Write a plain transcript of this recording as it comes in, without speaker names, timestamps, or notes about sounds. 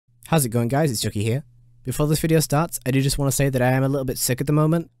How's it going, guys? It's Chucky here. Before this video starts, I do just want to say that I am a little bit sick at the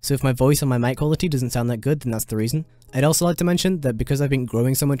moment, so if my voice and my mic quality doesn't sound that good, then that's the reason. I'd also like to mention that because I've been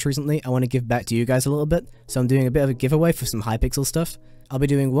growing so much recently, I want to give back to you guys a little bit, so I'm doing a bit of a giveaway for some Hypixel stuff. I'll be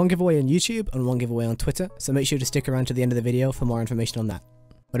doing one giveaway on YouTube and one giveaway on Twitter, so make sure to stick around to the end of the video for more information on that.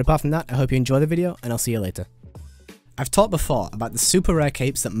 But apart from that, I hope you enjoy the video, and I'll see you later. I've talked before about the super rare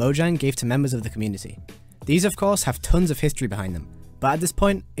capes that Mojang gave to members of the community. These of course have tons of history behind them, but at this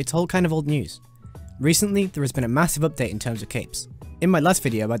point, it's all kind of old news. Recently, there has been a massive update in terms of capes. In my last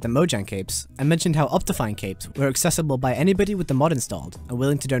video about the Mojang capes, I mentioned how OptiFine capes were accessible by anybody with the mod installed and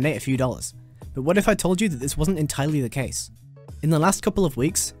willing to donate a few dollars. But what if I told you that this wasn't entirely the case? In the last couple of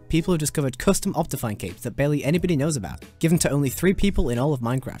weeks, people have discovered custom OptiFine capes that barely anybody knows about, given to only 3 people in all of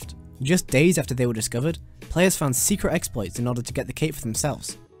Minecraft. Just days after they were discovered, players found secret exploits in order to get the cape for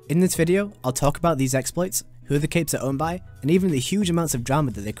themselves. In this video, I'll talk about these exploits, who the capes are owned by, and even the huge amounts of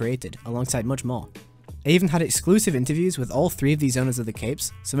drama that they created, alongside much more. I even had exclusive interviews with all 3 of these owners of the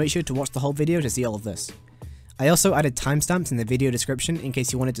capes, so make sure to watch the whole video to see all of this. I also added timestamps in the video description in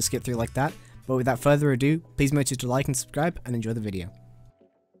case you wanted to skip through like that, but without further ado, please make sure to like and subscribe and enjoy the video.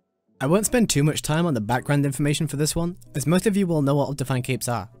 I won't spend too much time on the background information for this one, as most of you will know what OptiFine capes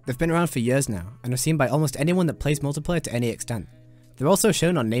are. They've been around for years now, and are seen by almost anyone that plays multiplayer to any extent. They're also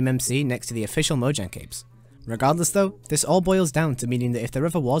shown on NameMC next to the official Mojang capes. Regardless though, this all boils down to meaning that if there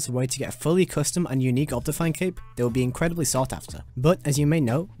ever was a way to get a fully custom and unique OptiFine cape, they would be incredibly sought after. But as you may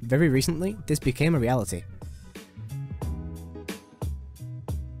know, very recently, this became a reality.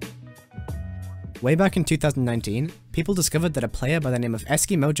 Way back in 2019, people discovered that a player by the name of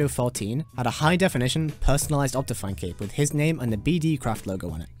Eskimojo 14 had a high definition, personalised OptiFine cape with his name and the BD Craft logo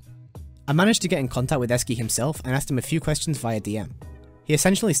on it. I managed to get in contact with Eski himself and asked him a few questions via DM. He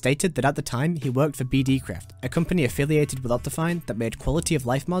essentially stated that at the time he worked for BD Craft, a company affiliated with OptiFine that made quality of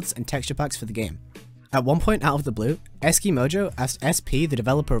life mods and texture packs for the game. At one point out of the blue, Eskimojo asked SP, the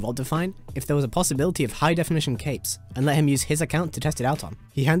developer of OptiFine, if there was a possibility of high definition capes, and let him use his account to test it out on.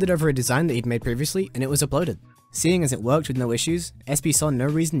 He handed over a design that he'd made previously and it was uploaded. Seeing as it worked with no issues, SP saw no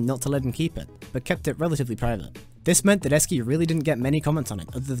reason not to let him keep it, but kept it relatively private. This meant that Eski really didn't get many comments on it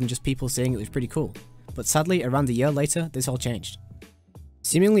other than just people saying it was pretty cool, but sadly around a year later this all changed.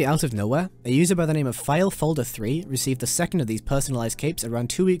 Seemingly out of nowhere, a user by the name of FileFolder3 received the second of these personalised capes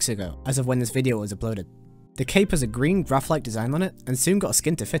around 2 weeks ago, as of when this video was uploaded. The cape has a green graph-like design on it, and soon got a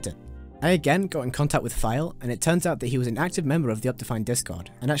skin to fit it. I again got in contact with File, and it turns out that he was an active member of the OptiFine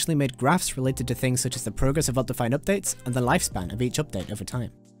Discord, and actually made graphs related to things such as the progress of OptiFine updates, and the lifespan of each update over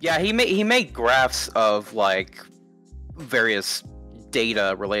time. Yeah, he made graphs of, like, various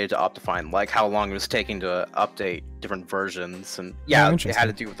data related to OptiFine, like how long it was taking to update different versions, and yeah, it had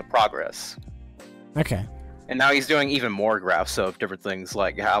to do with the progress. Okay. And now he's doing even more graphs of different things,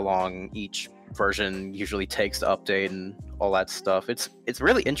 like how long each version usually takes to update and all that stuff. It's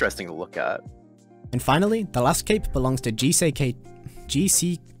really interesting to look at. And finally, the last cape belongs to JCKT.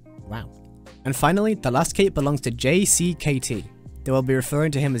 They will be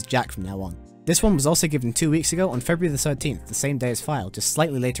referring to him as Jack from now on. This one was also given 2 weeks ago on February the 13th, the same day as File, just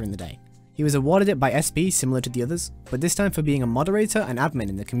slightly later in the day. He was awarded it by SP, similar to the others, but this time for being a moderator and admin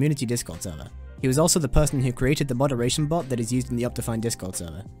in the community Discord server. He was also the person who created the moderation bot that is used in the OptiFine Discord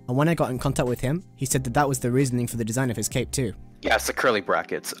server, and when I got in contact with him, he said that that was the reasoning for the design of his cape too. Yeah, it's the curly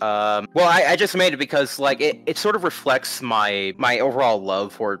brackets. Well, I just made it because, like, it sort of reflects my overall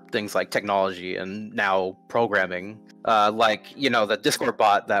love for things like technology and now programming. Like, you know, the Discord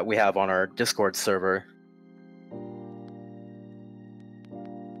bot that we have on our Discord server.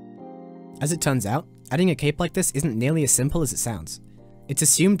 As it turns out, adding a cape like this isn't nearly as simple as it sounds. It's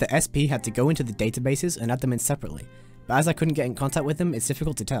assumed that SP had to go into the databases and add them in separately, but as I couldn't get in contact with him, it's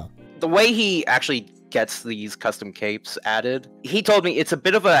difficult to tell. The way he actually gets these custom capes added, he told me it's a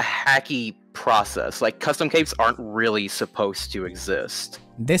bit of a hacky process. Like, custom capes aren't really supposed to exist.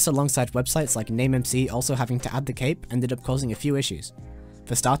 This, alongside websites like NameMC also having to add the cape, ended up causing a few issues.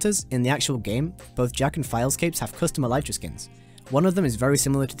 For starters, in the actual game, both Jack and File's capes have custom elytra skins. One of them is very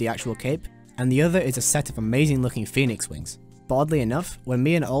similar to the actual cape, and the other is a set of amazing looking phoenix wings. But oddly enough, when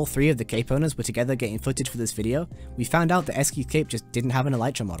me and all 3 of the cape owners were together getting footage for this video, we found out that Eski's cape just didn't have an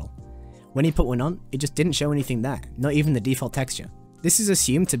elytra model. When he put one on, it just didn't show anything there, not even the default texture. This is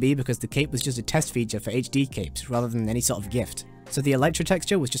assumed to be because the cape was just a test feature for HD capes rather than any sort of gift, so the elytra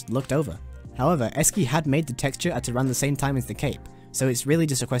texture was just looked over. However, Eski had made the texture at around the same time as the cape, so it's really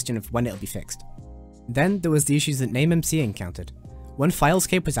just a question of when it'll be fixed. Then there was the issues that NameMC encountered. When File's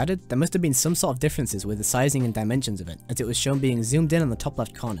cape was added, there must have been some sort of differences with the sizing and dimensions of it, as it was shown being zoomed in on the top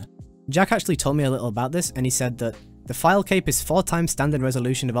left corner. Jack actually told me a little about this, and he said that The file cape is 4 times standard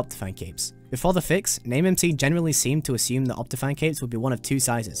resolution of OptiFine capes. Before the fix, NameMC generally seemed to assume that OptiFine capes would be one of 2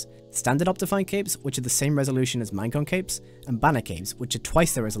 sizes: standard OptiFine capes, which are the same resolution as Minecon capes, and banner capes, which are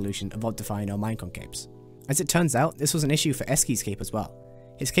twice the resolution of OptiFine or Minecon capes. As it turns out, this was an issue for Eski's cape as well.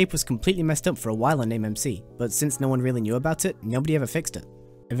 His cape was completely messed up for a while on NameMC, but since no one really knew about it, nobody ever fixed it.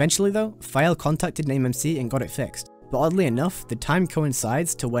 Eventually though, File contacted NameMC and got it fixed. But oddly enough, the time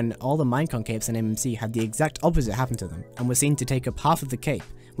coincides to when all the Minecon capes on NameMC had the exact opposite happen to them, and were seen to take up half of the cape,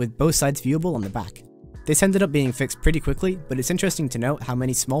 with both sides viewable on the back. This ended up being fixed pretty quickly, but it's interesting to note how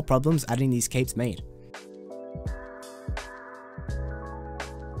many small problems adding these capes made.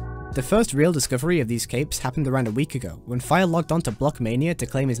 The first real discovery of these capes happened around a week ago, when File logged onto Blockmania to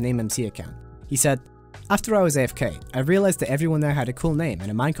claim his NameMC account. He said, "After I was AFK, I realized that everyone there had a cool name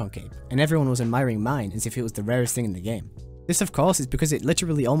and a Minecon cape, and everyone was admiring mine as if it was the rarest thing in the game. This of course is because it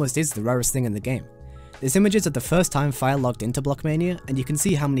literally almost is the rarest thing in the game. There's images of the first time File logged into Blockmania, and you can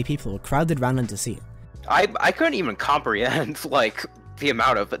see how many people were crowded around him to see it." I couldn't even comprehend, like, the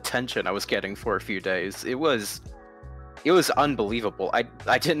amount of attention I was getting for a few days. It was unbelievable.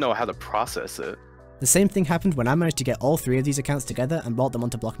 I didn't know how to process it. The same thing happened when I managed to get all 3 of these accounts together and brought them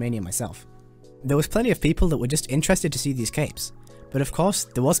onto Blockmania myself. There was plenty of people that were just interested to see these capes, but of course,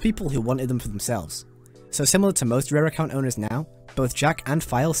 there was people who wanted them for themselves. So similar to most rare account owners now, both Jack and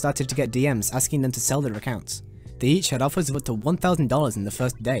File started to get DMs asking them to sell their accounts. They each had offers of up to $1,000 in the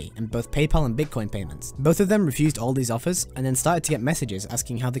first day, in both PayPal and Bitcoin payments. Both of them refused all these offers, and then started to get messages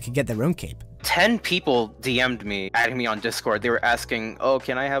asking how they could get their own cape. 10 people DM'd me, adding me on Discord. They were asking, "Oh,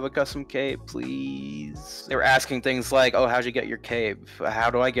 can I have a custom cape, please?" They were asking things like, "Oh, how'd you get your cape?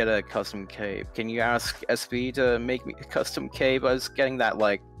 How do I get a custom cape? Can you ask SB to make me a custom cape?" I was getting that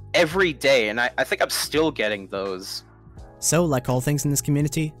like every day, and I think I'm still getting those. So, like all things in this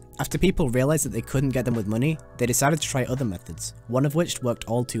community, after people realized that they couldn't get them with money, they decided to try other methods, one of which worked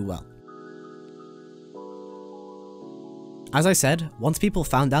all too well. As I said, once people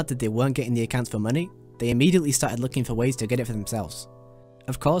found out that they weren't getting the accounts for money, they immediately started looking for ways to get it for themselves.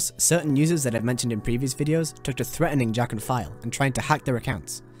 Of course, certain users that I've mentioned in previous videos took to threatening Jack and File and trying to hack their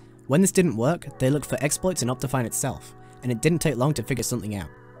accounts. When this didn't work, they looked for exploits in OptiFine itself, and it didn't take long to figure something out.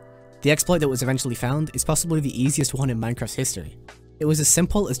 The exploit that was eventually found is possibly the easiest one in Minecraft's history. It was as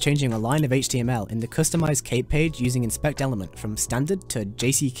simple as changing a line of HTML in the customized cape page using inspect element from standard to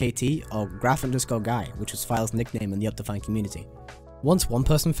JCKT or graph_guy, which was File's nickname in the OptiFine community. Once one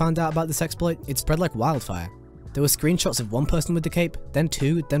person found out about this exploit, it spread like wildfire. There were screenshots of one person with the cape, then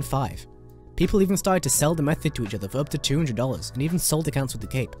 2, then 5. People even started to sell the method to each other for up to $200, and even sold accounts with the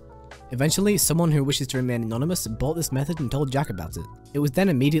cape. Eventually, someone who wishes to remain anonymous bought this method and told Jack about it. It was then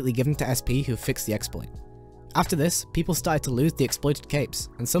immediately given to SP, who fixed the exploit. After this, people started to lose the exploited capes,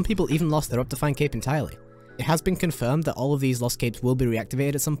 and some people even lost their OptiFine cape entirely. It has been confirmed that all of these lost capes will be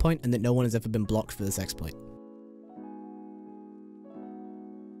reactivated at some point, and that no one has ever been blocked for this exploit.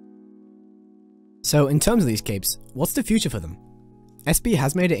 So in terms of these capes, what's the future for them? SB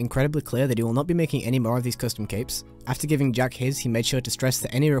has made it incredibly clear that he will not be making any more of these custom capes. After giving Jack his, he made sure to stress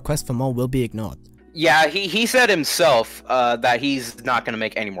that any request for more will be ignored. Yeah, he said himself that he's not going to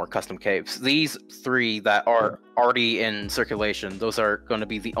make any more custom capes. These 3 that are already in circulation, those are going to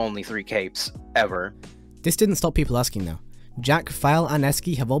be the only 3 capes ever. This didn't stop people asking though. Jack, File, and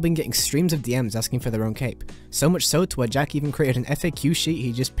Eski have all been getting streams of DMs asking for their own cape, so much so to where Jack even created an FAQ sheet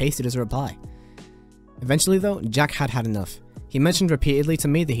he just pasted as a reply. Eventually though, Jack had had enough. He mentioned repeatedly to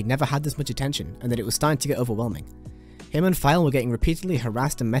me that he'd never had this much attention, and that it was starting to get overwhelming. Him and File were getting repeatedly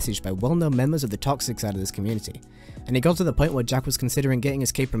harassed and messaged by well-known members of the toxic side of this community, and it got to the point where Jack was considering getting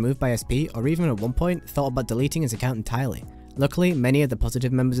his cape removed by SP, or even at one point thought about deleting his account entirely. Luckily, many of the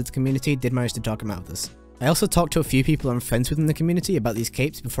positive members of the community did manage to talk him out of this. I also talked to a few people I'm friends with in the community about these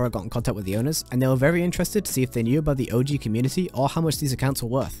capes before I got in contact with the owners, and they were very interested to see if they knew about the OG community or how much these accounts were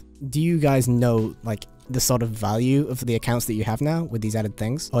worth. Do you guys know, like, the sort of value of the accounts that you have now with these added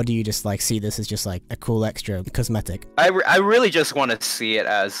things? Or do you just like see this as just like a cool extra cosmetic? I really just want to see it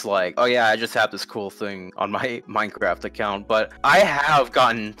as like, oh yeah, I just have this cool thing on my Minecraft account. But I have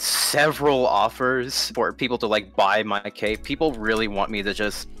gotten several offers for people to like buy my cape. People really want me to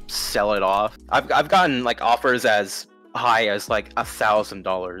just sell it off. I've gotten like offers as high as like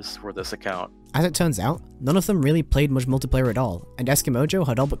 $1,000 for this account. As it turns out, none of them really played much multiplayer at all, and Eskimojo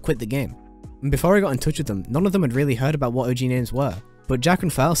had all but quit the game. And before I got in touch with them, none of them had really heard about what OG names were, but Jack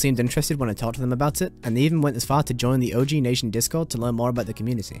and File seemed interested when I talked to them about it, and they even went as far to join the OG Nation Discord to learn more about the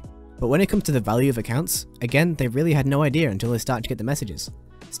community. But when it comes to the value of accounts, again, they really had no idea until they started to get the messages,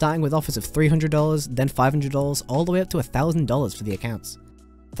 starting with offers of $300, then $500, all the way up to $1,000 for the accounts.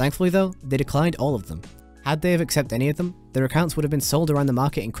 Thankfully though, they declined all of them. Had they have accepted any of them, their accounts would have been sold around the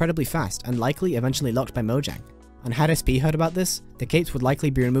market incredibly fast and likely eventually locked by Mojang. And had SP heard about this, the capes would likely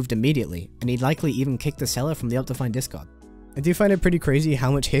be removed immediately, and he'd likely even kick the seller from the OptiFine Discord. I do find it pretty crazy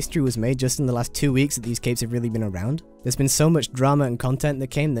how much history was made just in the last 2 weeks that these capes have really been around. There's been so much drama and content that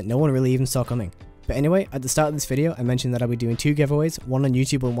came that no one really even saw coming. But anyway, at the start of this video, I mentioned that I'll be doing 2 giveaways, one on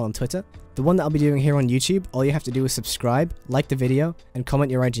YouTube and one on Twitter. The one that I'll be doing here on YouTube, all you have to do is subscribe, like the video, and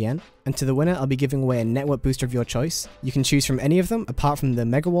comment your IGN. And to the winner, I'll be giving away a network booster of your choice. You can choose from any of them, apart from the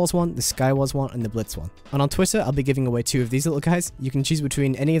Mega Wars one, the Sky Wars one, and the Blitz one. And on Twitter, I'll be giving away 2 of these little guys. You can choose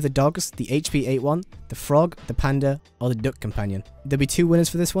between any of the dogs, the HP8 one, the Frog, the Panda, or the Duck Companion. There'll be 2 winners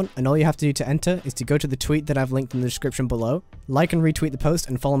for this one, and all you have to do to enter is to go to the tweet that I've linked in the description below, like and retweet the post,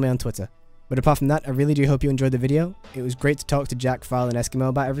 and follow me on Twitter. But apart from that, I really do hope you enjoyed the video. It was great to talk to Jack, File, and Eskimo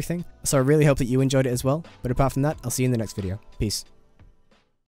about everything, so I really hope that you enjoyed it as well. But apart from that, I'll see you in the next video. Peace.